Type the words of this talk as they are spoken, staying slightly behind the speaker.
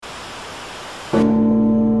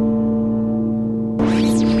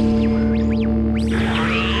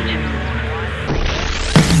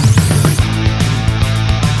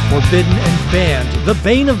forbidden and banned, the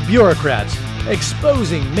bane of bureaucrats,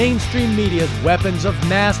 exposing mainstream media's weapons of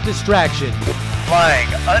mass distraction. Flying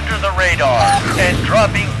under the radar and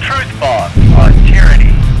dropping truth bombs on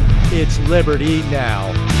tyranny. It's Liberty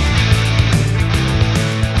Now.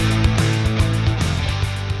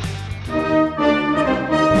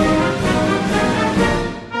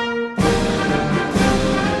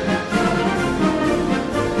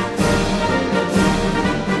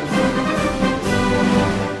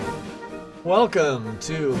 Welcome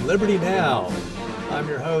to Liberty Now. I'm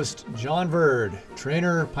your host, John Verd,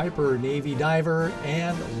 trainer, piper, Navy diver,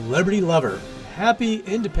 and Liberty lover. Happy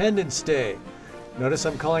Independence Day. Notice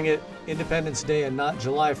I'm calling it Independence Day and not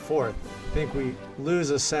July 4th. I think we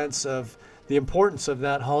lose a sense of the importance of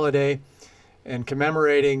that holiday and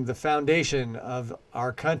commemorating the foundation of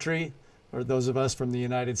our country, or those of us from the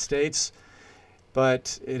United States.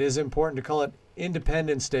 But it is important to call it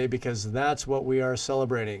Independence Day because that's what we are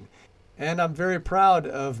celebrating. And I'm very proud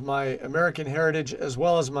of my American heritage as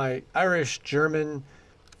well as my Irish, German,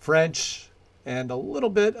 French, and a little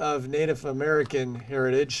bit of Native American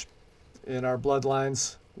heritage in our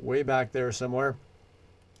bloodlines way back there somewhere.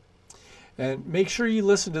 And make sure you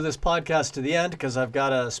listen to this podcast to the end because I've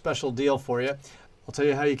got a special deal for you. I'll tell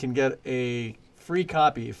you how you can get a free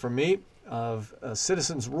copy from me of a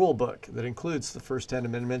Citizens Rule Book that includes the first 10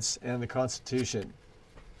 amendments and the Constitution.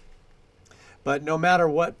 But no matter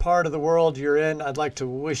what part of the world you're in, I'd like to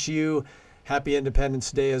wish you Happy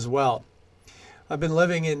Independence Day as well. I've been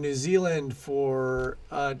living in New Zealand for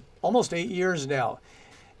almost 8 years now,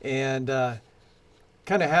 and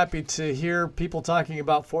kind of happy to hear people talking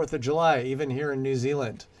about 4th of July, even here in New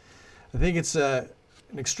Zealand. I think it's an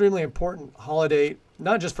extremely important holiday,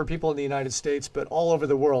 not just for people in the United States, but all over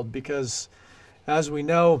the world, because as we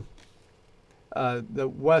know, the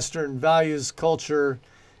Western values, culture,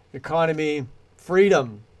 economy,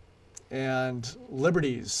 freedom, and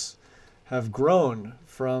liberties have grown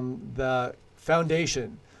from the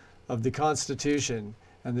foundation of the Constitution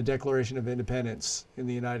and the Declaration of Independence in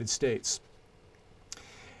the United States.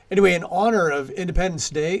 Anyway, in honor of Independence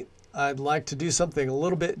Day, I'd like to do something a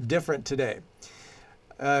little bit different today.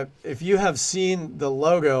 If you have seen the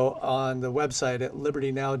logo on the website at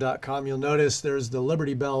libertynow.com, you'll notice there's the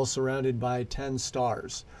Liberty Bell surrounded by 10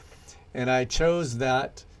 stars. And I chose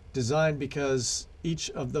that design because each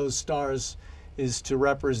of those stars is to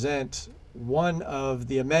represent one of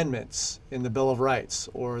the amendments in the Bill of Rights,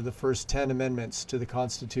 or the first 10 amendments to the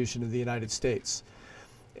Constitution of the United States.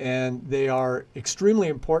 And they are extremely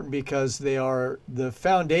important because they are the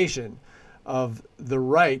foundation of the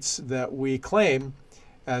rights that we claim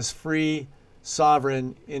as free,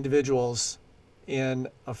 sovereign individuals in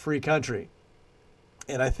a free country.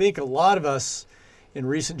 And I think a lot of us in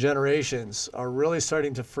recent generations are really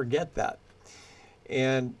starting to forget that.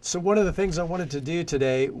 And so one of the things I wanted to do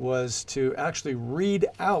today was to actually read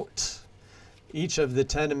out each of the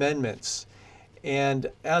 10 amendments. And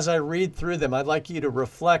as I read through them, I'd like you to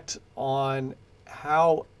reflect on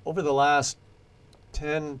how over the last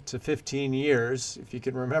 10 to 15 years, if you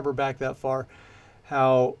can remember back that far,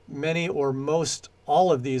 how many or most all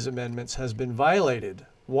of these amendments has been violated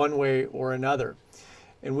one way or another.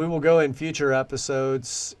 And we will go in future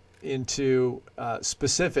episodes into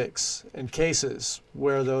specifics and cases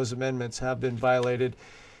where those amendments have been violated.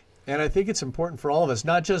 And I think it's important for all of us,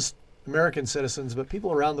 not just American citizens, but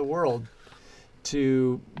people around the world,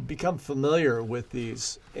 to become familiar with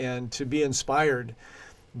these and to be inspired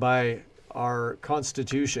by our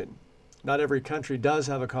Constitution. Not every country does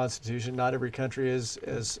have a Constitution. Not every country is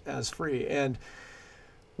as free. And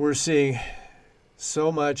we're seeing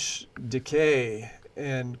so much decay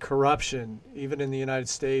and corruption, even in the United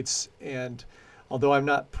States. And although I'm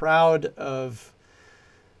not proud of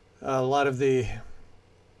a lot of the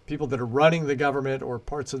people that are running the government or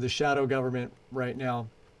parts of the shadow government right now,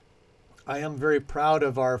 I am very proud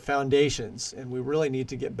of our foundations, and we really need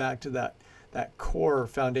to get back to that core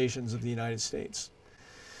foundations of the United States.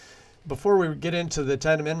 Before we get into the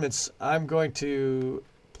 10 amendments, I'm going to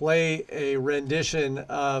play a rendition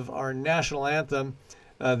of our national anthem,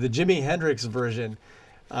 the Jimi Hendrix version.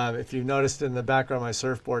 If you've noticed in the background, my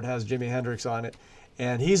surfboard has Jimi Hendrix on it.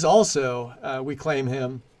 And he's also, we claim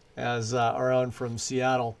him as our own from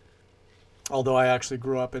Seattle, although I actually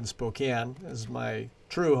grew up in Spokane as my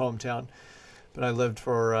true hometown, but I lived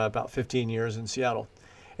for about 15 years in Seattle.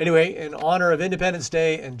 Anyway, in honor of Independence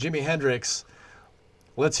Day and Jimi Hendrix,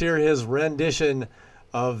 let's hear his rendition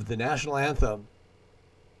of the national anthem.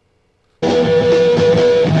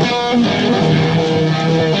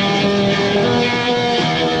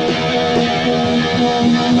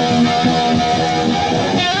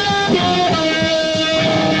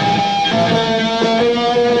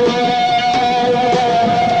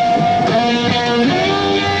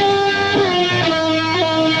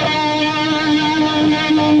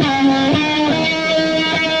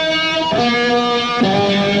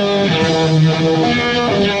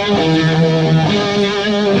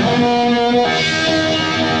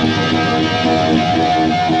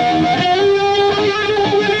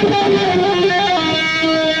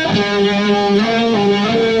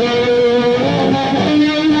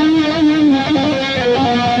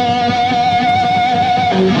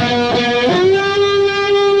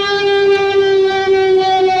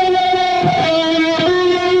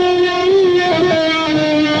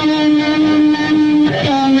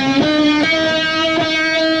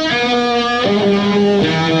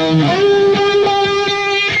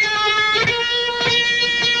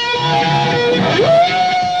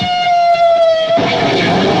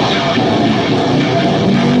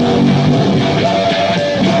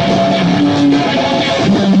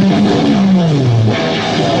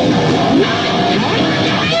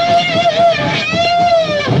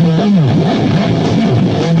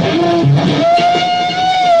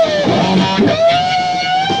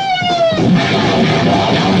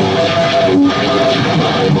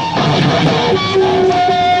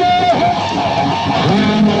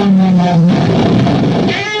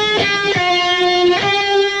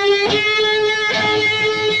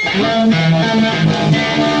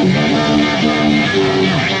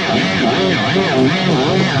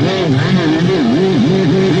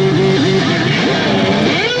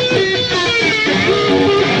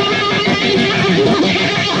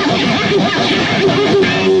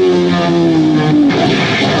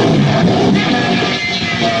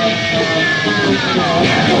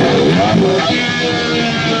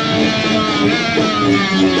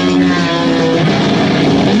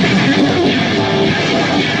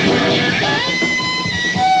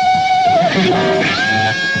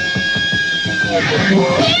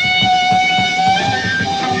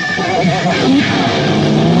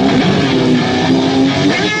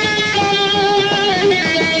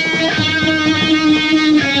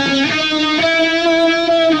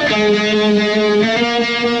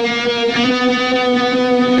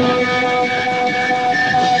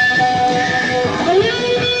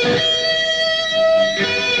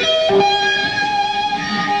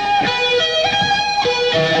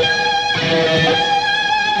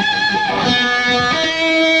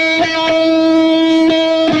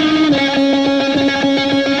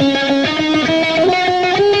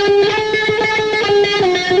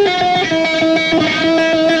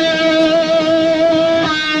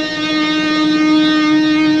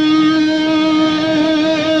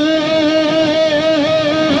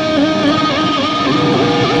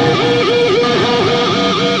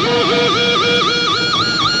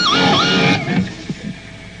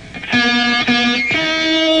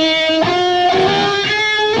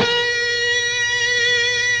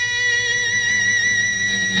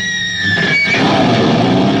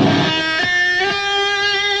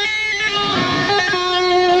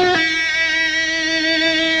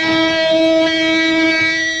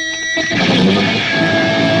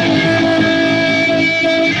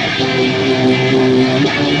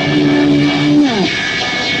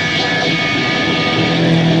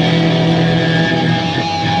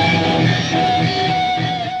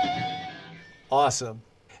 Awesome.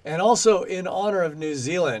 And also in honor of New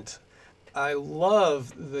Zealand, I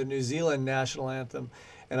love the New Zealand national anthem,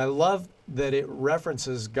 and I love that it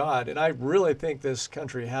references God. And I really think this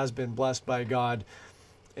country has been blessed by God,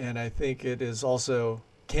 and I think it is also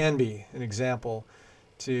can be an example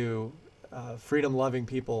to freedom-loving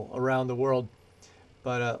people around the world.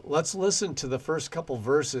 But let's listen to the first couple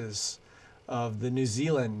verses of the New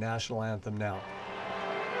Zealand national anthem now.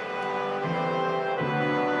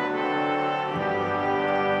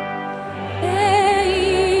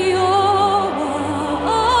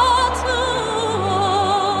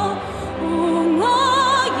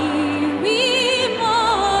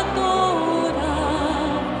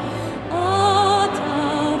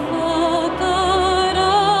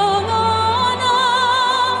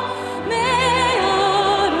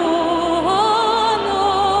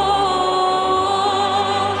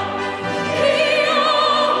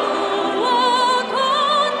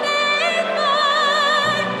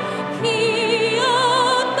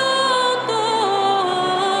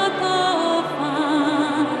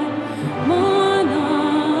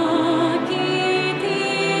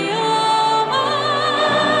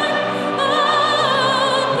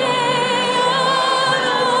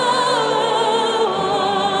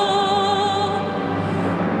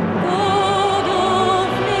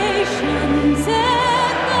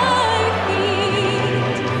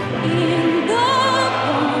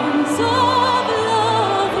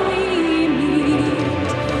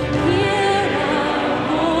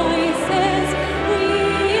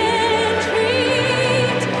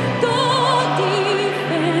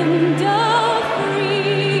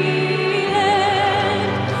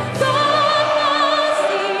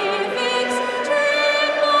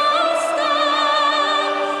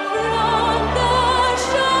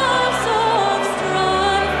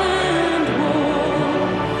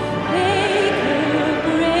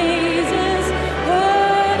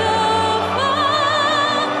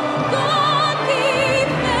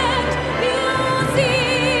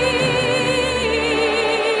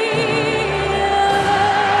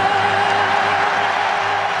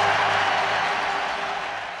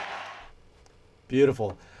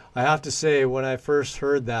 I have to say, when I first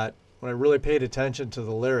heard that, when I really paid attention to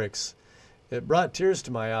the lyrics, it brought tears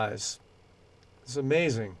to my eyes. It's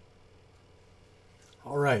amazing.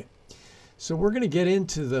 All right. So we're going to get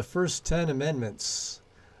into the first 10 amendments,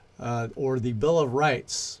 or the Bill of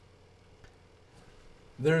Rights.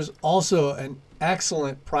 There's also an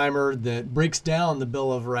excellent primer that breaks down the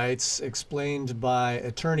Bill of Rights, explained by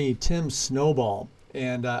attorney Tim Snowball.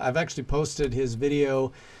 And I've actually posted his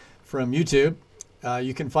video from YouTube.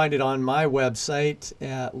 You can find it on my website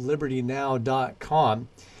at libertynow.com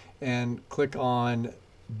and click on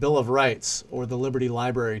Bill of Rights or the Liberty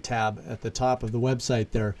Library tab at the top of the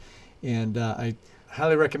website there. And I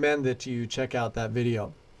highly recommend that you check out that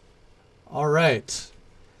video. All right.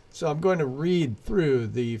 So I'm going to read through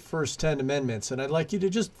the first 10 amendments, and I'd like you to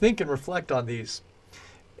just think and reflect on these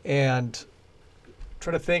and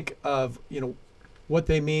try to think of, what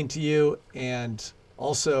they mean to you, and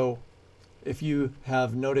also if you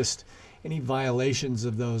have noticed any violations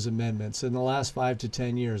of those amendments in the last 5 to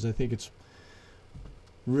 10 years. I think it's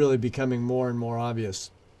really becoming more and more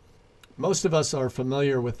obvious. Most of us are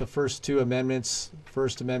familiar with the first two amendments.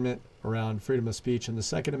 First Amendment around freedom of speech, and the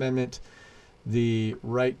Second Amendment, the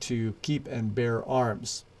right to keep and bear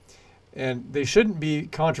arms. And they shouldn't be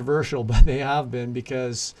controversial, but they have been,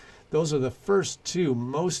 because those are the first two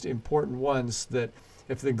most important ones that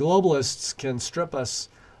if the globalists can strip us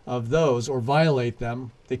of those or violate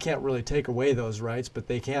them, they can't really take away those rights, but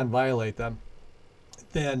they can violate them,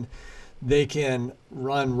 then they can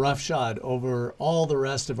run roughshod over all the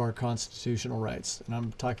rest of our constitutional rights. And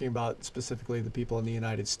I'm talking about specifically the people in the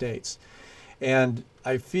United States. And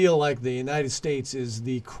I feel like the United States is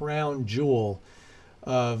the crown jewel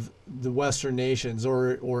of the Western nations,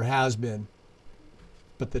 or has been.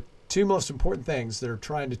 But the two most important things they're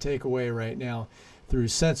trying to take away right now through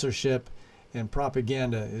censorship and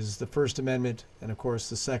propaganda is the First Amendment and, of course,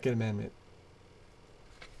 the Second Amendment.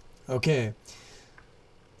 Okay.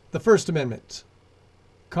 The First Amendment.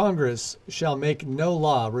 Congress shall make no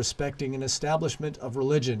law respecting an establishment of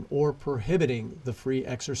religion or prohibiting the free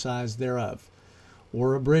exercise thereof,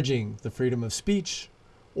 or abridging the freedom of speech,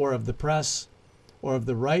 or of the press, or of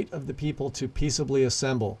the right of the people to peaceably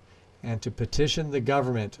assemble, and to petition the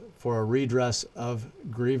government for a redress of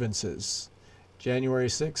grievances. January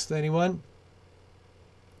 6th, anyone?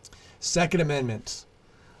 Second Amendment.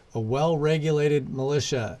 A well-regulated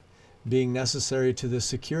militia being necessary to the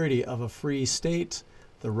security of a free state,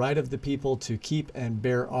 the right of the people to keep and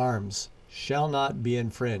bear arms shall not be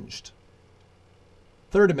infringed.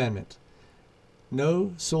 Third Amendment.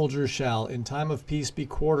 No soldier shall in time of peace be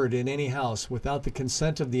quartered in any house without the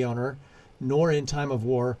consent of the owner, nor in time of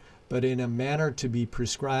war, but in a manner to be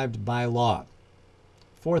prescribed by law.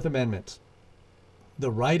 Fourth Amendment.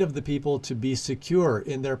 The right of the people to be secure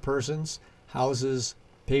in their persons, houses,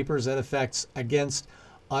 papers, and effects against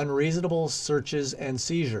unreasonable searches and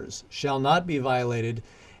seizures shall not be violated,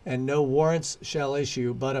 and no warrants shall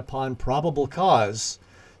issue but upon probable cause,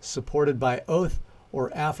 supported by oath or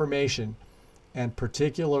affirmation, and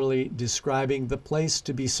particularly describing the place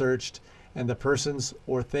to be searched and the persons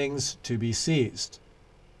or things to be seized.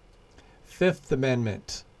 Fifth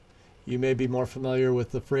Amendment. You may be more familiar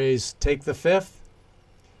with the phrase, take the fifth.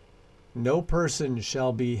 No person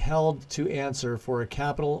shall be held to answer for a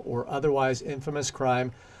capital or otherwise infamous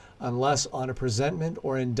crime unless on a presentment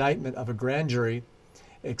or indictment of a grand jury,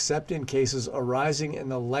 except in cases arising in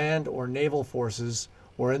the land or naval forces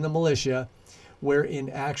or in the militia, where in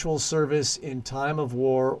actual service in time of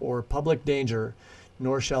war or public danger,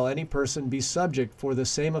 nor shall any person be subject for the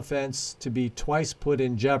same offense to be twice put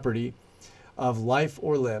in jeopardy of life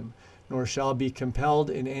or limb, nor shall be compelled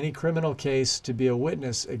in any criminal case to be a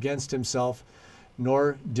witness against himself,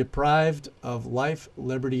 nor deprived of life,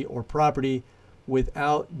 liberty, or property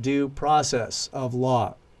without due process of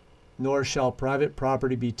law, nor shall private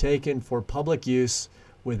property be taken for public use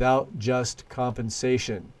without just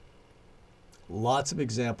compensation. Lots of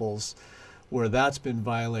examples where that's been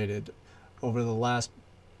violated over the last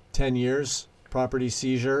 10 years. Property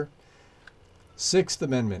seizure. Sixth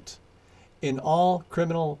Amendment. In all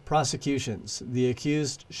criminal prosecutions, the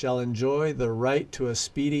accused shall enjoy the right to a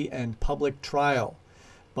speedy and public trial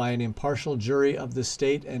by an impartial jury of the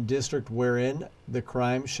state and district wherein the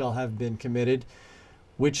crime shall have been committed,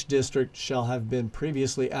 which district shall have been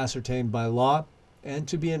previously ascertained by law, and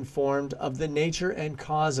to be informed of the nature and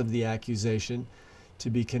cause of the accusation, to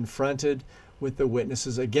be confronted with the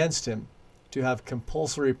witnesses against him, to have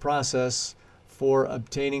compulsory process for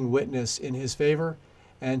obtaining witness in his favor,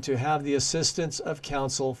 and to have the assistance of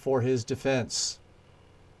counsel for his defense.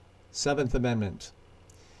 Seventh Amendment.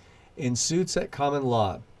 In suits at common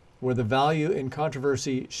law, where the value in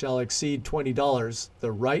controversy shall exceed $20,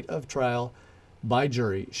 the right of trial by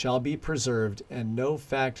jury shall be preserved, and no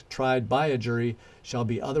fact tried by a jury shall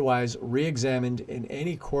be otherwise re-examined in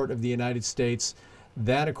any court of the United States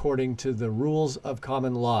than according to the rules of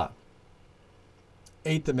common law.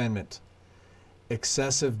 Eighth Amendment.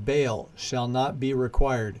 Excessive bail shall not be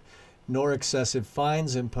required, nor excessive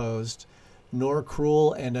fines imposed, nor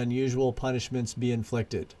cruel and unusual punishments be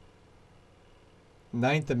inflicted.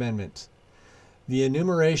 Ninth Amendment. The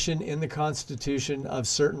enumeration in the Constitution of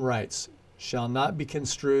certain rights shall not be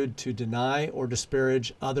construed to deny or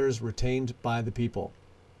disparage others retained by the people.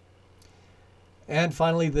 And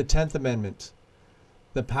finally, the 10th Amendment.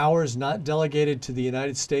 The powers not delegated to the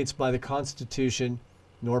United States by the Constitution,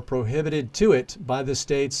 nor prohibited to it by the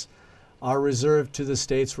states, are reserved to the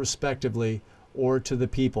states respectively, or to the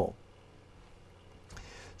people.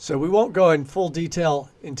 So we won't go in full detail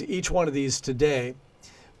into each one of these today,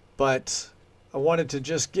 but I wanted to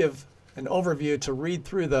just give an overview to read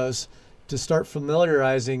through those to start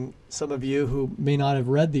familiarizing some of you who may not have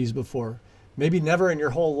read these before. Maybe never in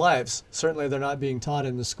your whole lives. Certainly they're not being taught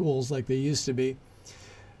in the schools like they used to be.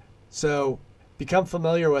 So become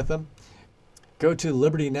familiar with them. Go to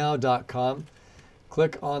libertynow.com,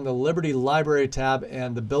 click on the Liberty Library tab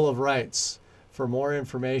and the Bill of Rights for more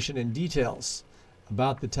information and details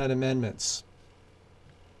about the 10 Amendments.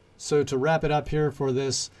 So to wrap it up here for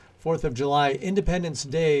this 4th of July Independence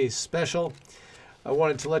Day special, I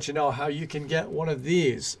wanted to let you know how you can get one of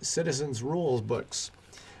these Citizens Rules books.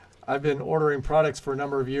 I've been ordering products for a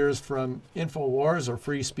number of years from InfoWars or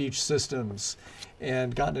Free Speech Systems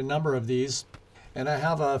and gotten a number of these, and I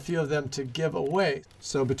have a few of them to give away.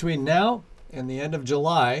 So between now and the end of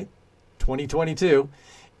July 2022,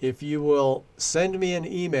 if you will send me an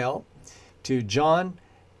email to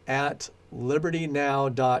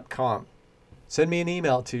john@libertynow.com. Send me an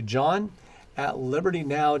email to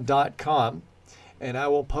john@libertynow.com, and I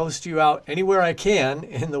will post you out anywhere I can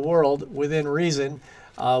in the world within reason.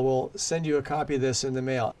 I will send you a copy of this in the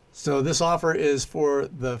mail. So this offer is for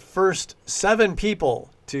the first 7 people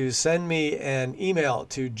to send me an email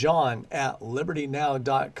to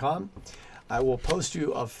john@libertynow.com. I will post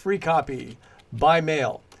you a free copy by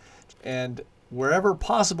mail, and wherever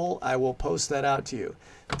possible, I will post that out to you.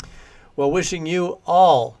 Well, wishing you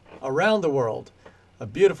all around the world a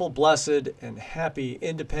beautiful, blessed, and happy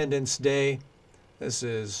Independence Day. This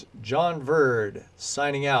is John Verd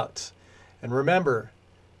signing out. And remember,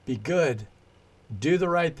 be good, do the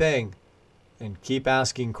right thing, and keep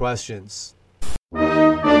asking questions.